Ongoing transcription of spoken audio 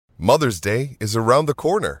Mother's Day is around the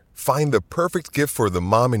corner. Find the perfect gift for the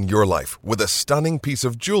mom in your life with a stunning piece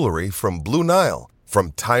of jewelry from Blue Nile.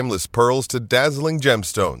 From timeless pearls to dazzling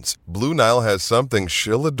gemstones, Blue Nile has something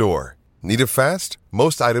she'll adore. Need it fast?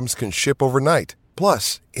 Most items can ship overnight.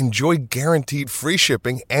 Plus, enjoy guaranteed free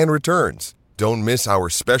shipping and returns. Don't miss our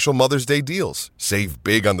special Mother's Day deals. Save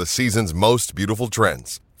big on the season's most beautiful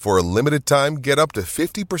trends. For a limited time, get up to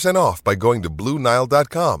 50% off by going to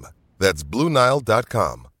BlueNile.com. That's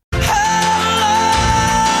BlueNile.com.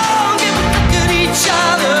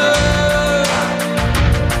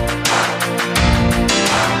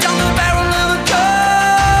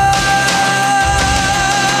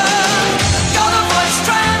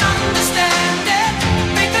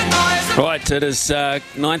 Right, it is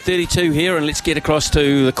 9:32 here, and let's get across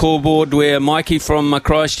to the call board where Mikey from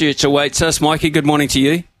Christchurch awaits us. Mikey, good morning to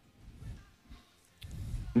you.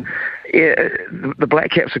 Yeah, the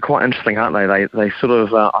Black Caps are quite interesting, aren't they? They sort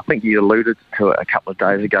of, I think you alluded to it a couple of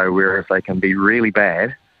days ago, where if they can be really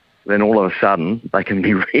bad, then all of a sudden they can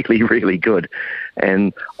be really, really good.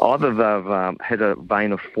 And either they've hit a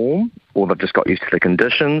vein of form, or they've just got used to the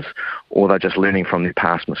conditions, or they're just learning from their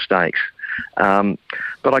past mistakes.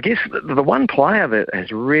 But I guess the one player that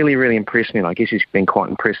has really, really impressed me, and I guess he's been quite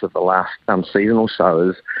impressive the last season or so,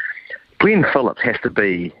 is Glenn Phillips has to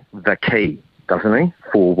be the key, doesn't he,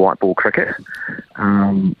 for white ball cricket.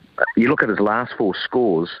 You look at his last four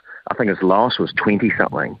scores, I think his last was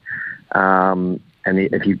 20-something. And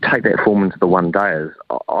if you take that form into the one-dayers,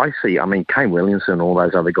 I mean, Kane Williamson, all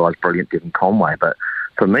those other guys, brilliant, Devon Conway, but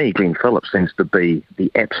for me, Glenn Phillips seems to be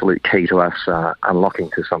the absolute key to us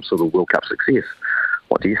unlocking to some sort of World Cup success.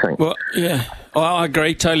 What do you think? Well, yeah, I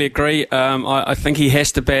agree, totally agree. I think he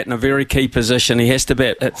has to bat in a very key position. He has to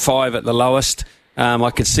bat at 5 at the lowest.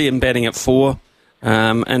 I could see him batting at 4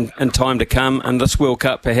 in time to come. And this World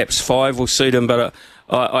Cup, perhaps 5 will suit him. But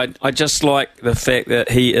I just like the fact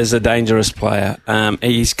that he is a dangerous player.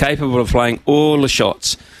 He's capable of playing all the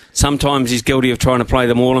shots. Sometimes he's guilty of trying to play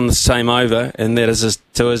them all in the same over, and that is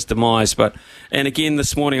to his demise. And again,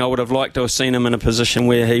 this morning I would have liked to have seen him in a position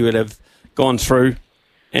where he would have gone through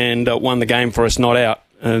and won the game for us not out.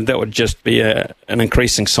 That would just be an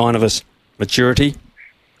increasing sign of his maturity.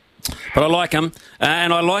 But I like him.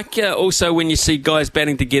 And I like also when you see guys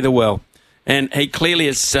batting together well. And he clearly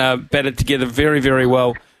has batted together very, very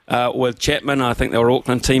well with Chapman. I think they were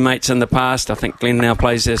Auckland teammates in the past. I think Glenn now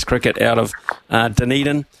plays his cricket out of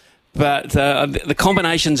Dunedin. But the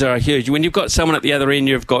combinations are huge. When you've got someone at the other end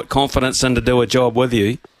you've got confidence in to do a job with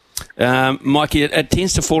you, Mikey, it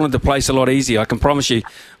tends to fall into place a lot easier. I can promise you,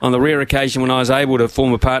 on the rare occasion when I was able to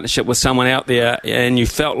form a partnership with someone out there and you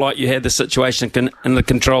felt like you had the situation under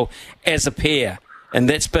control as a pair, and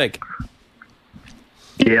that's big.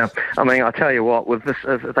 Yeah, I mean, I tell you what, with this,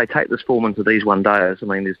 if they take this form into these one-dayers, I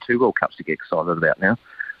mean, there's 2 World Cups to get excited about now.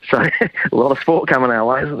 So a lot of sport coming our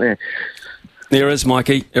way, isn't there? There is,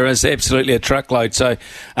 Mikey. There is absolutely a truckload. So,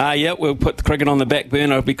 we'll put the cricket on the back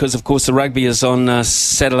burner because, of course, the rugby is on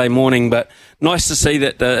Saturday morning. But nice to see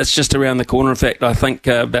that it's just around the corner. In fact, I think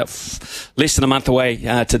about less than a month away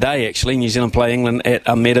today, actually, New Zealand play England at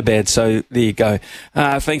Ahmedabad. So there you go.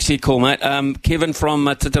 Thanks for your call, mate. Kevin from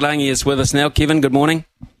Titilangi is with us now. Kevin, good morning.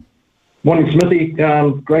 Morning, Smithy.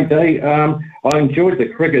 Great day. I enjoyed the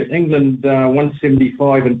cricket. England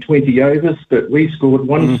 175 in 20 overs, but we scored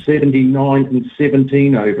 179 in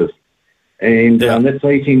 17 overs. And that's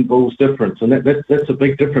 18 balls difference. And that's a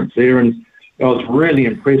big difference there. And I was really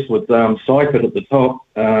impressed with Seifert at the top.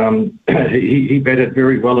 He batted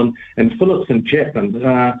very well. And Phillips and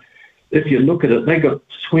Chapman, if you look at it, they got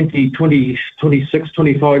 20, 26,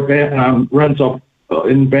 25 runs off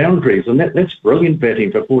in boundaries, and that's brilliant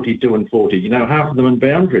batting for 42 and 40. You know, half of them in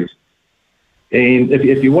boundaries. And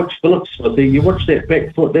if you watch Phillips, you watch that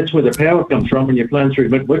back foot, that's where the power comes from when you're playing through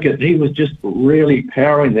mid-wicket. He was just really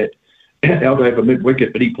powering that out over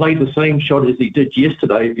mid-wicket, but he played the same shot as he did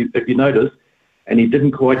yesterday, if you notice, and he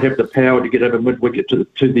didn't quite have the power to get over mid-wicket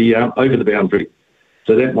to the over the boundary.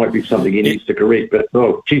 So that might be something he needs to correct. But,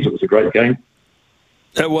 it was a great game.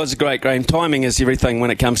 It was a great game. Timing is everything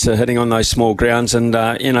when it comes to hitting on those small grounds, and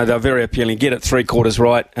they're very appealing. Get it 3/4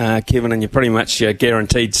 right, Kevin, and you're pretty much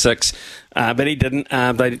guaranteed 6. But he didn't.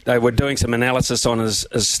 They were doing some analysis on his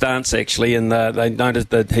stance actually, and they noted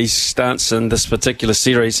that his stance in this particular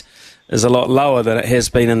series is a lot lower than it has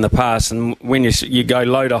been in the past. And when you go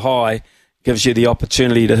low to high, it gives you the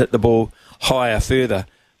opportunity to hit the ball higher further,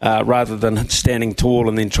 rather than standing tall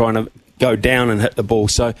and then trying to go down and hit the ball.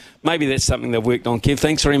 So maybe that's something they've worked on. Kev,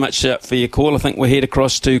 thanks very much for your call. I think we'll head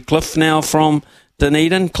across to Cliff now from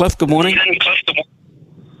Dunedin. Cliff, good morning.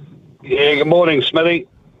 Yeah, good morning, Smithy.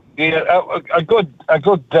 a good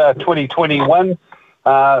 2020 win.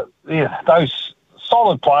 Those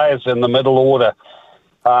solid players in the middle order.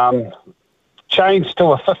 Change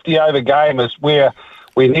to a 50-over game is where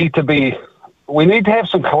we need to have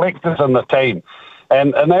some collectors in the team,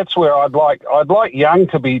 and that's where I'd like Young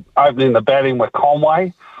to be opening the batting with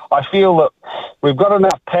Conway. I feel that we've got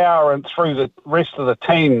enough power and through the rest of the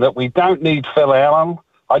team that we don't need Phil Allen.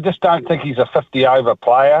 I just don't think he's a 50-over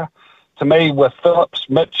player. To me, with Phillips,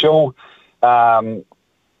 Mitchell, Chapman,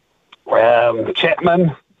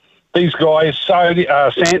 these guys,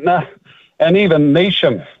 Santner, and even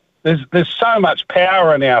Neesham, there's so much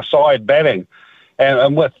power in our side batting,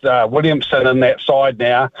 and with Williamson in that side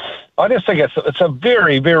now, I just think it's a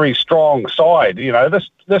very, very strong side. You know, this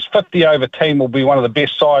 50-over team will be one of the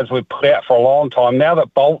best sides we've put out for a long time. Now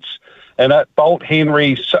that Bolt's in it, Bolt,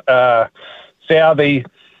 Henry, Southey,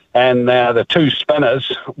 and the two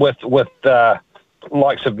spinners with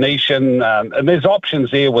likes of Neesham, and there's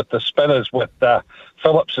options there with the spinners with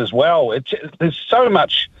Phillips as well. There's so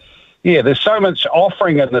much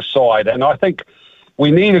offering in this side, and I think we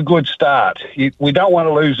need a good start. We don't want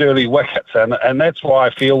to lose early wickets, and that's why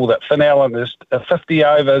I feel that Finn Allen is 50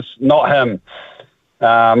 overs, not him.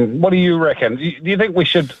 What do you reckon? Do you think we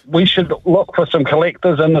should look for some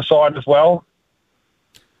collectors in the side as well?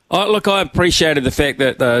 Look, I appreciated the fact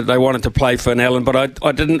that they wanted to play Finn Allen, but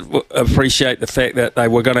I didn't appreciate the fact that they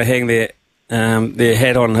were going to hang their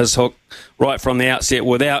hat on his hook right from the outset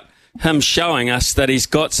without him showing us that he's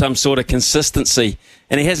got some sort of consistency,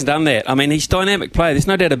 and he hasn't done that. I mean, he's a dynamic player, there's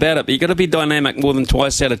no doubt about it, but you've got to be dynamic more than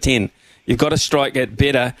twice out of 10. You've got to strike it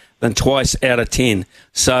better than twice out of 10.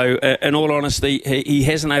 So, in all honesty, he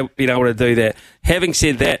hasn't been able to do that. Having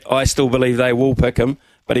said that, I still believe they will pick him,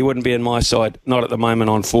 but he wouldn't be in my side, not at the moment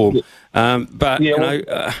on form. Unfortunately,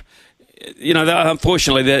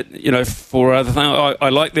 that for other things, I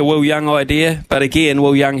like the Will Young idea, but again,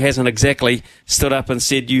 Will Young hasn't exactly stood up and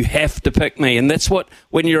said you have to pick me, and that's what,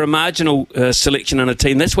 when you're a marginal selection in a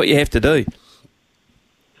team, that's what you have to do.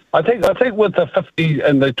 I think with the 50s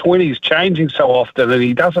and the 20s changing so often, and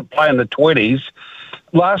he doesn't play in the 20s.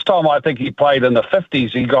 Last time I think he played in the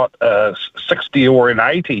 50s, he got 60 or an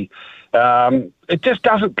 80. It just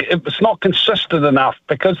doesn't. It's not consistent enough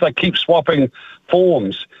because they keep swapping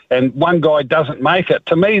forms, and one guy doesn't make it.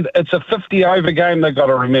 To me, it's a 50-over game. They've got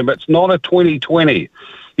to remember it's not a 20-20.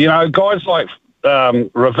 You know, guys like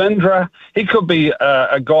Ravindra, he could be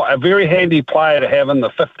a very handy player to have in the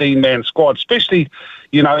 15-man squad, especially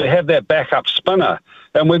to have that backup spinner.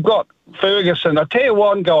 And we've got Ferguson. I tell you,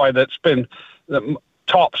 one guy that's been the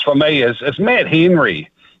tops for me is Matt Henry.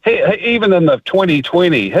 Even in the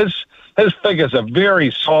 2020, his figures are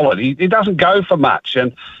very solid. He doesn't go for much,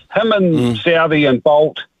 and him and Southey and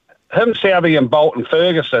Bolt and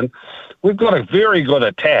Ferguson, we've got a very good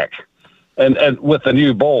attack, and with the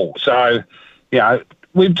new ball. So,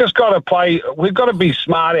 we've just got to play. We've got to be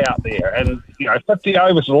smart out there, and 50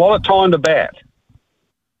 overs is a lot of time to bat.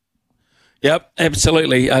 Yep,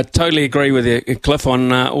 absolutely. I totally agree with you, Cliff,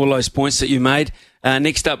 on all those points that you made.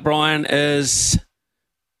 Next up, Brian, is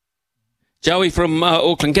Joey from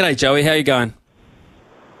Auckland. G'day, Joey. How you going?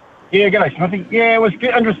 Yeah, g'day, Smithy. Yeah, it was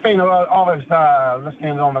interesting. I was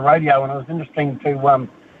listening on the radio, and it was interesting to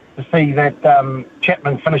see that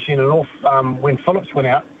Chapman finishing it off when Phillips went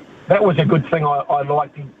out. That was a good thing I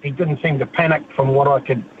liked. He didn't seem to panic from what I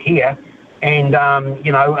could hear, and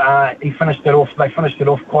he finished it off. They finished it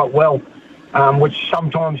off quite well, which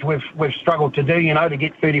sometimes we've struggled to do. To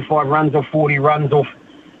get 35 runs or 40 runs off,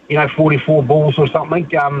 44 balls or something.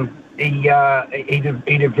 He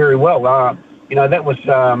did very well. That was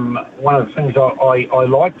one of the things I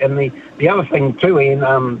liked. And the other thing too,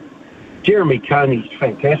 Ian, Jeremy Coney's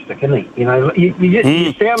fantastic, isn't he?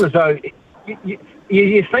 You sound as though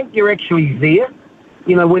you think you're actually there,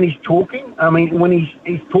 when he's talking. I mean, when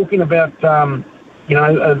he's talking about,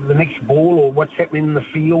 the next ball or what's happening in the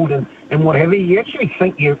field and what have you, you actually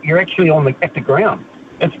think you're actually at the ground.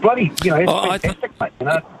 It's bloody, it's fantastic, mate,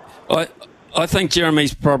 I think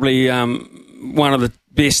Jeremy's probably one of the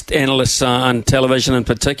best analysts on television in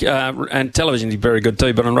particular, and television he's very good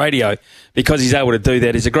too, but on radio, because he's able to do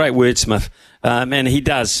that. He's a great wordsmith, and he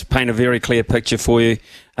does paint a very clear picture for you.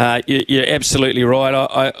 You're absolutely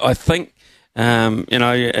right. I think,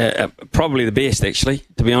 probably the best, actually,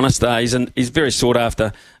 to be honest. He's very sought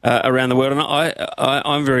after around the world, and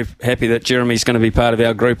I'm very happy that Jeremy's going to be part of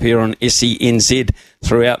our group here on SENZ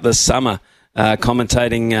throughout this summer.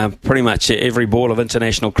 Commentating pretty much every ball of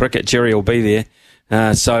international cricket. Jerry will be there.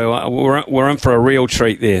 So we're in for a real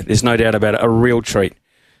treat there. There's no doubt about it, a real treat.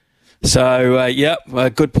 So,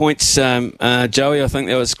 good points, Joey. I think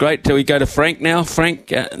that was great. Do we go to Frank now?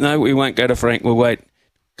 Frank? No, we won't go to Frank. We'll wait.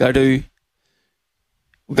 We'll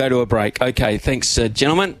go to a break. Okay, thanks,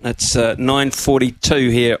 gentlemen. It's 9:42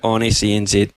 here on SENZ.